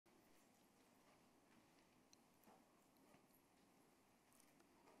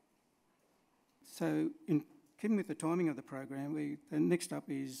So in keeping with the timing of the program, the next up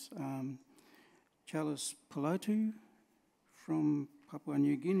is Challis Pulotu from Papua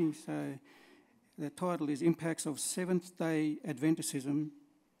New Guinea. So the title is Impacts of Seventh-day Adventism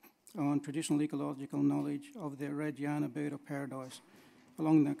on Traditional Ecological Knowledge of the Radiana Bird of Paradise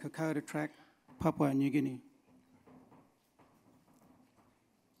along the Kokoda Track, Papua New Guinea.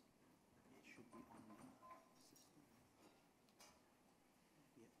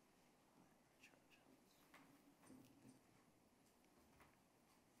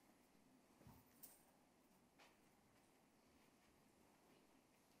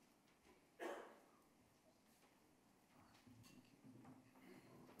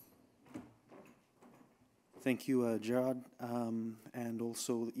 Thank you, Gerard, and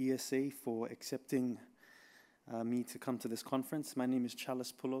also the ESA for accepting me to come to this conference. My name is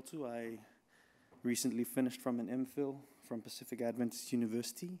Challis Pulotu. I recently finished from an MPhil from Pacific Adventist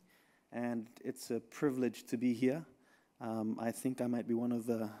University, and it's a privilege to be here. I think I might be one of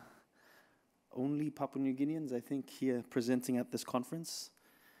the only Papua New Guineans, I think, here presenting at this conference.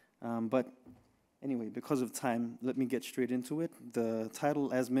 But anyway, because of time, let me get straight into it. The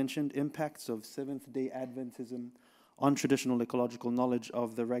title, as mentioned, Impacts of Seventh-day Adventism on Traditional Ecological Knowledge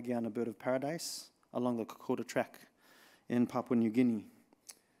of the Radiana Bird of Paradise along the Kokoda Track in Papua New Guinea.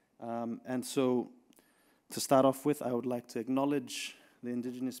 And so, to start off with, I would like to acknowledge the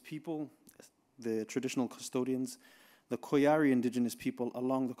indigenous people, the traditional custodians, the Koyari indigenous people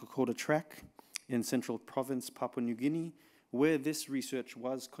along the Kokoda Track in Central Province, Papua New Guinea, where this research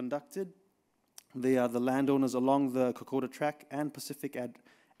was conducted. They are the landowners along the Kokoda Track and Pacific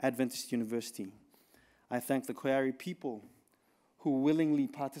Adventist University. I thank the Koyari people who willingly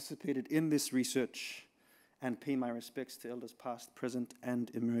participated in this research and pay my respects to elders past, present,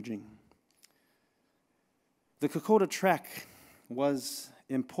 and emerging. The Kokoda Track was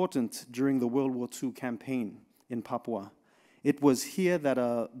important during the World War II campaign in Papua. It was here that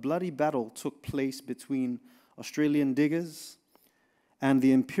a bloody battle took place between Australian diggers and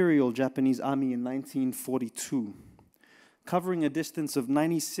the Imperial Japanese Army in 1942. Covering a distance of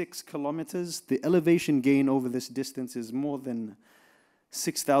 96 kilometers, the elevation gain over this distance is more than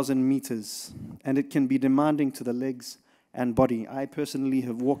 6,000 meters, and it can be demanding to the legs and body. I personally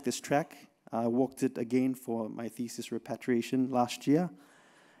have walked this track. I walked it again for my thesis repatriation last year,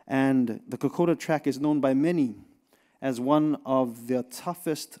 and the Kokoda Track is known by many as one of the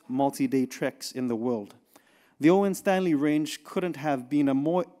toughest multi-day treks in the world. The Owen Stanley Range couldn't have been a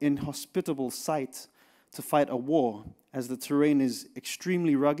more inhospitable site to fight a war, as the terrain is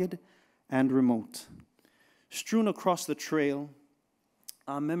extremely rugged and remote. Strewn across the trail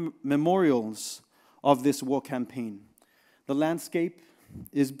are memorials of this war campaign. The landscape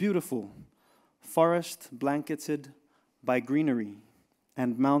is beautiful, forest blanketed by greenery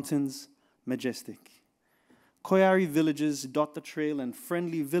and mountains majestic. Koyari villages dot the trail, and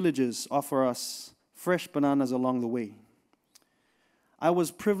friendly villages offer us fresh bananas along the way. I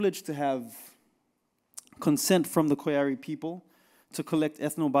was privileged to have consent from the Koyari people to collect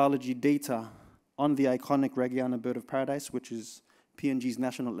ethnobiology data on the iconic Radiana Bird of Paradise, which is PNG's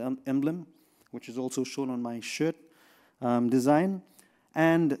national emblem, which is also shown on my shirt design.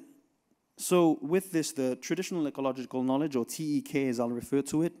 And so with this, the traditional ecological knowledge, or TEK as I'll refer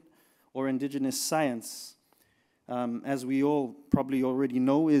to it, or indigenous science, as we all probably already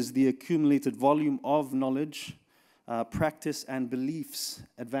know, is the accumulated volume of knowledge, practice, and beliefs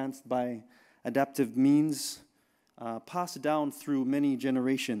advanced by adaptive means, passed down through many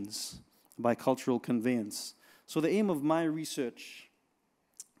generations by cultural conveyance. So the aim of my research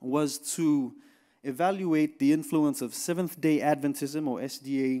was to evaluate the influence of Seventh-day Adventism, or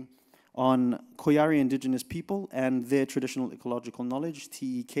SDA, on Koyari indigenous people and their traditional ecological knowledge,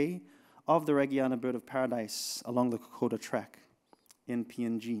 TEK, of the Radiana Bird of Paradise along the Kokoda Track in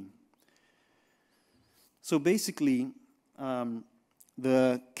PNG. So basically,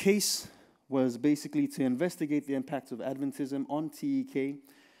 the case was basically to investigate the impacts of Adventism on TEK,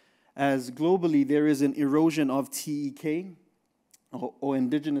 as globally there is an erosion of TEK, or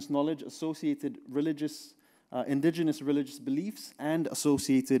indigenous knowledge, associated indigenous religious beliefs, and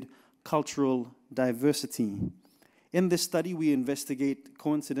associated cultural diversity. In this study, we investigate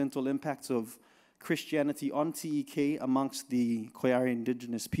coincidental impacts of Christianity on TEK amongst the Koyari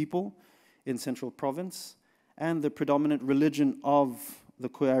indigenous people in Central Province, and the predominant religion of the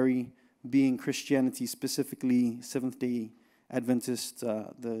Koyari being Christianity, specifically Seventh-day Adventist,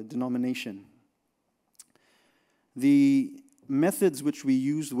 the denomination. The methods which we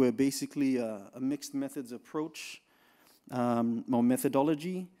used were basically a mixed methods approach, or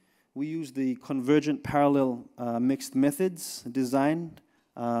methodology. We used the convergent parallel mixed methods designed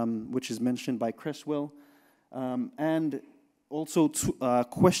which is mentioned by Cresswell, and also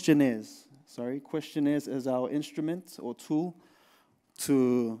questionnaires. Questionnaires as our instrument or tool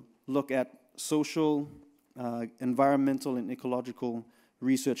to look at social, environmental, and ecological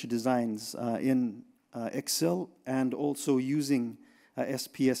research designs in Excel, and also using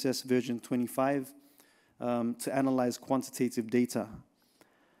SPSS version 25 to analyze quantitative data.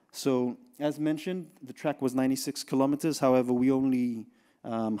 So, as mentioned, the track was 96 kilometers. However, we only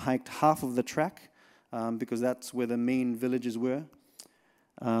hiked half of the track because that's where the main villages were.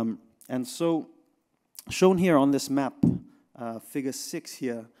 And so, shown here on this map, figure 6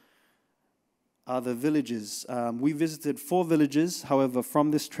 here, are the villages. We visited 4 villages, however,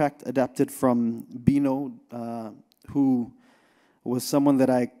 from this tract adapted from Bino, who was someone that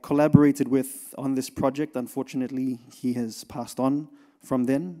I collaborated with on this project. Unfortunately, he has passed on from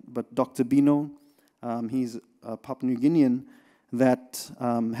then, but Dr. Bino, he's a Papua New Guinean that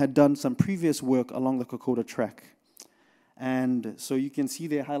had done some previous work along the Kokoda track. And so you can see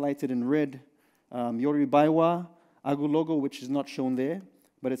there highlighted in red, Yoribaiwa, Agulogo, which is not shown there,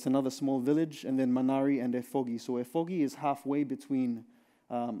 but it's another small village, and then Manari and Efogi. So Efogi is halfway between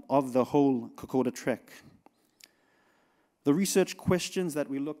of the whole Kokoda trek. The research questions that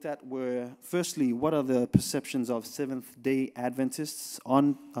we looked at were, firstly, what are the perceptions of Seventh-day Adventists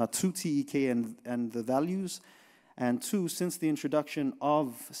on to TEK and the values? And 2, since the introduction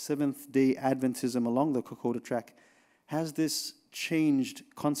of Seventh-day Adventism along the Kokoda track, has this changed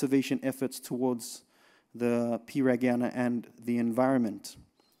conservation efforts towards the Piragiana and the environment?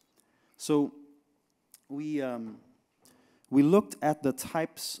 So we looked at the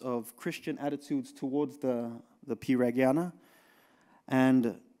types of Christian attitudes towards the Piragiana,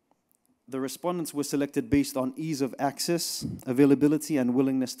 and the respondents were selected based on ease of access, availability, and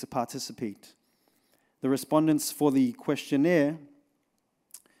willingness to participate. The respondents for the questionnaire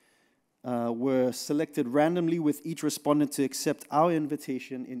were selected randomly, with each respondent to accept our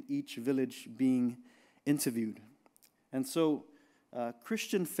invitation in each village being interviewed. And so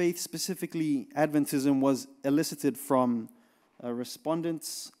Christian faith, specifically Adventism, was elicited from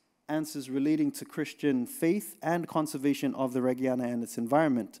respondents' answers relating to Christian faith and conservation of the Regiana and its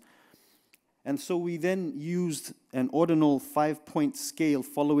environment. And so we then used an ordinal 5-point scale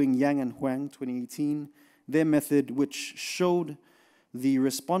following Yang and Huang 2018, their method, which showed the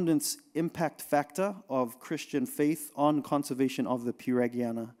respondents' impact factor of Christian faith on conservation of the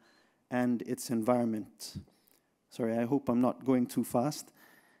Piragiana and its environment. Sorry, I hope I'm not going too fast.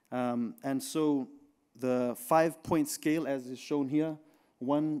 And so the 5-point scale, as is shown here,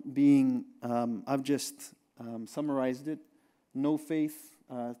 1 being, I've just summarized it, no faith,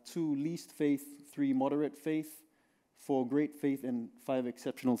 2 least faith, 3 moderate faith, 4 great faith, and 5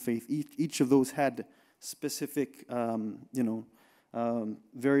 exceptional faith. Each of those had specific,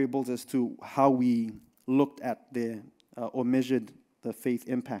 variables as to how we looked at their or measured the faith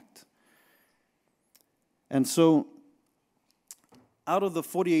impact. And so, out of the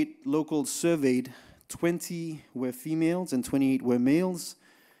 48 locals surveyed, 20 were females and 28 were males.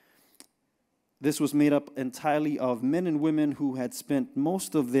 This was made up entirely of men and women who had spent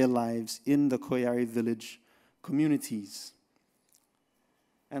most of their lives in the Koyari village communities.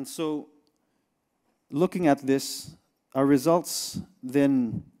 And so, looking at this, our results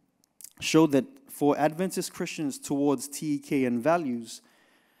then showed that for Adventist Christians towards TEK and values,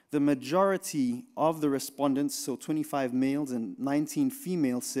 the majority of the respondents, so 25 males and 19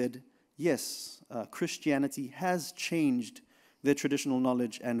 females, said, yes, Christianity has changed their traditional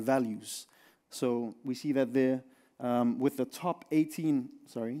knowledge and values. So we see that there, with the top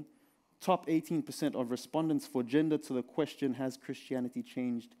 18% of respondents for gender to the question, has Christianity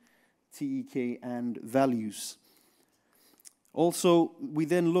changed TEK and values? Also, we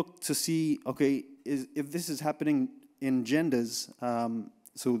then look to see, okay, if this is happening in genders,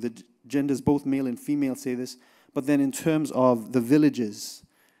 so the genders, both male and female, say this, but then in terms of the villages,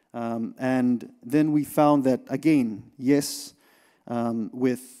 and then we found that, again, yes,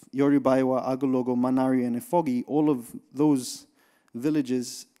 with Yoribaiwa, Agulogo, Manari, and Efogi, all of those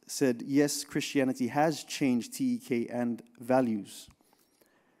villages said, yes, Christianity has changed TEK and values.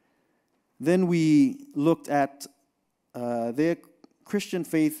 Then we looked at their Christian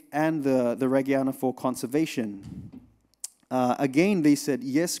faith and the Regiana for conservation. Again, they said,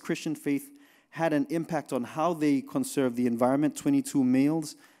 yes, Christian faith had an impact on how they conserve the environment. 22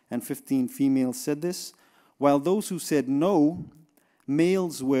 males and 15 females said this, while those who said no,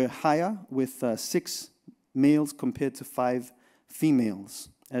 males were higher, with 6 males compared to 5 females,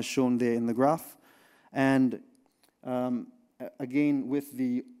 as shown there in the graph. And again, with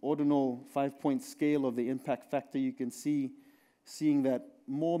the ordinal 5-point scale of the impact factor, you can see seeing that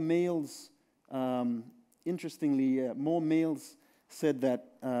more males, interestingly, more males said that,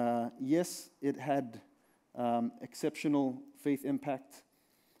 yes, it had exceptional faith impact.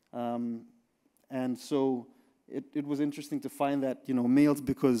 And so it was interesting to find that, males,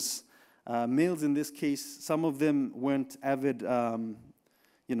 because males in this case, some of them weren't avid,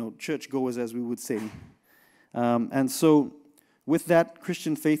 churchgoers, as we would say. And so with that,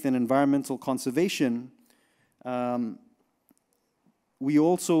 Christian faith and environmental conservation, we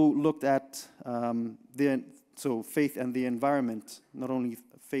also looked at faith and the environment, not only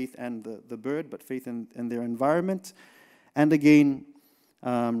faith and the bird, but faith and their environment. And again,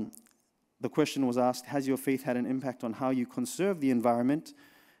 the question was asked, has your faith had an impact on how you conserve the environment?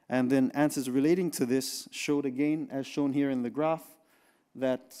 And then answers relating to this showed again, as shown here in the graph,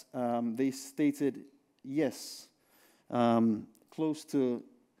 that they stated yes. Close to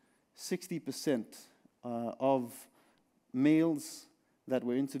 60% of males that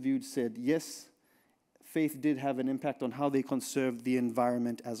were interviewed said yes, faith did have an impact on how they conserved the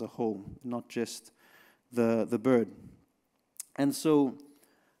environment as a whole, not just the bird. And so,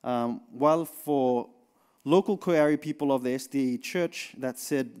 while for local Koiari people of the SDA Church that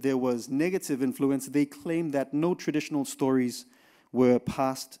said there was negative influence, they claimed that no traditional stories were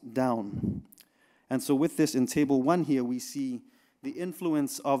passed down. And so with this, in Table 1 here, we see the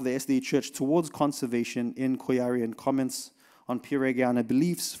influence of the SDA Church towards conservation in Koiarian comments on Piregiana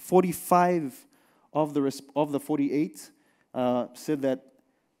beliefs. 45 of the 48 said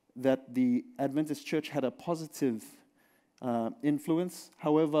that the Adventist Church had a positive influence.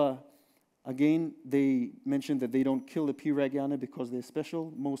 However, again, they mentioned that they don't kill the Piregiana because they're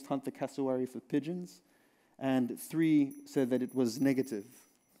special. Most hunt the cassowary for pigeons. And 3 said that it was negative.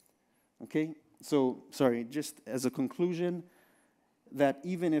 Okay? So, sorry, just as a conclusion, that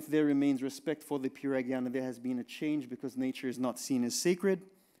even if there remains respect for the Piregiana, there has been a change because nature is not seen as sacred,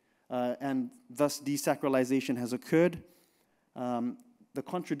 and thus desacralization has occurred. The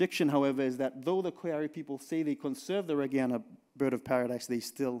contradiction, however, is that though the Koiari people say they conserve the Regiana bird of paradise, they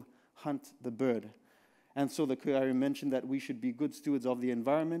still hunt the bird. And so the Koiari mentioned that we should be good stewards of the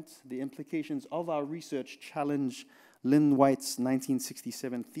environment. The implications of our research challenge Lynn White's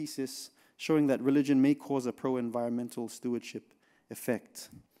 1967 thesis, showing that religion may cause a pro-environmental stewardship effect.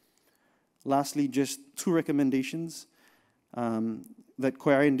 Lastly, just 2 recommendations. That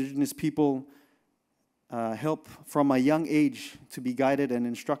Koiari Indigenous people help from a young age to be guided and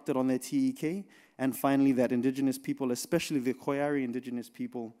instructed on their TEK. And finally, that Indigenous people, especially the Koiari Indigenous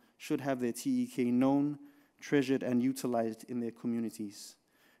people, should have their TEK known, treasured, and utilized in their communities.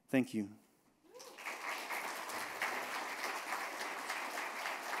 Thank you.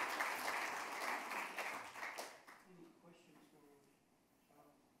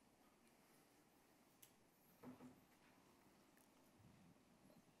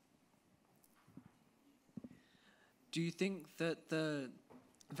 Do you think that the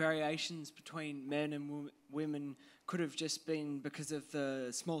variations between men and women could have just been because of the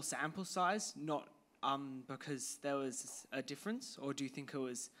small sample size, not because there was a difference? Or do you think it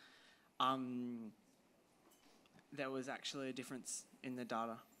was there was actually a difference in the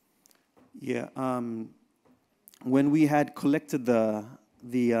data? Yeah, when we had collected the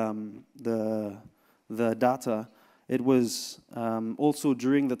data, it was also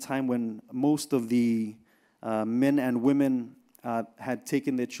during the time when most of the men and women had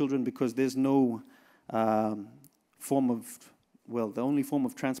taken their children, because there's no form of, the only form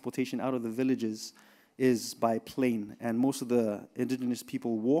of transportation out of the villages is by plane, and most of the Indigenous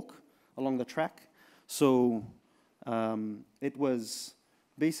people walk along the track. So it was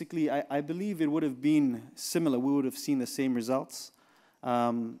basically, I believe it would have been similar. We would have seen the same results.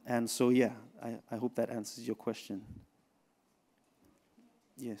 And so, yeah, I hope that answers your question.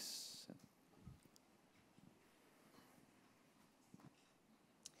 Yes.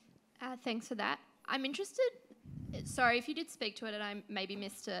 Thanks for that. I'm interested, sorry if you did speak to it and I maybe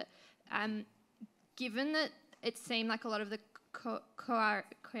missed it, given that it seemed like a lot of the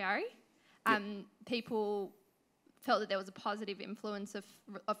Koiari people felt that there was a positive influence of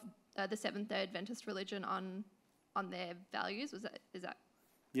the Seventh-day Adventist religion on their values. Is that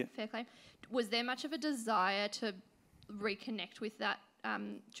a fair claim? Was there much of a desire to reconnect with that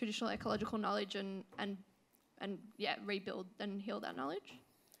traditional ecological knowledge and rebuild and heal that knowledge?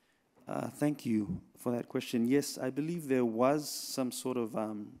 Thank you for that question. Yes, I believe there was some sort of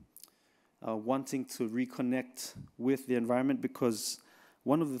wanting to reconnect with the environment, because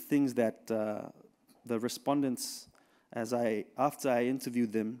one of the things that the respondents, after I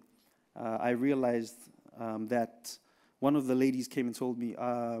interviewed them, I realized that one of the ladies came and told me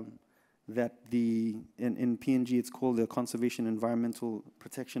that in PNG it's called the Conservation Environmental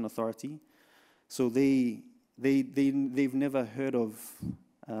Protection Authority. So they've never heard of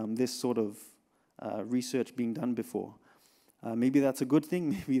this sort of research being done before. Maybe that's a good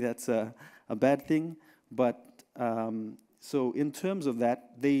thing, maybe that's a bad thing, but so in terms of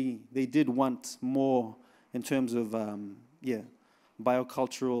that, they did want more in terms of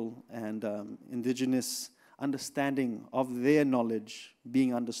biocultural and indigenous understanding of their knowledge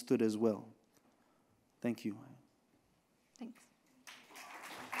being understood as well. Thank you. Thanks.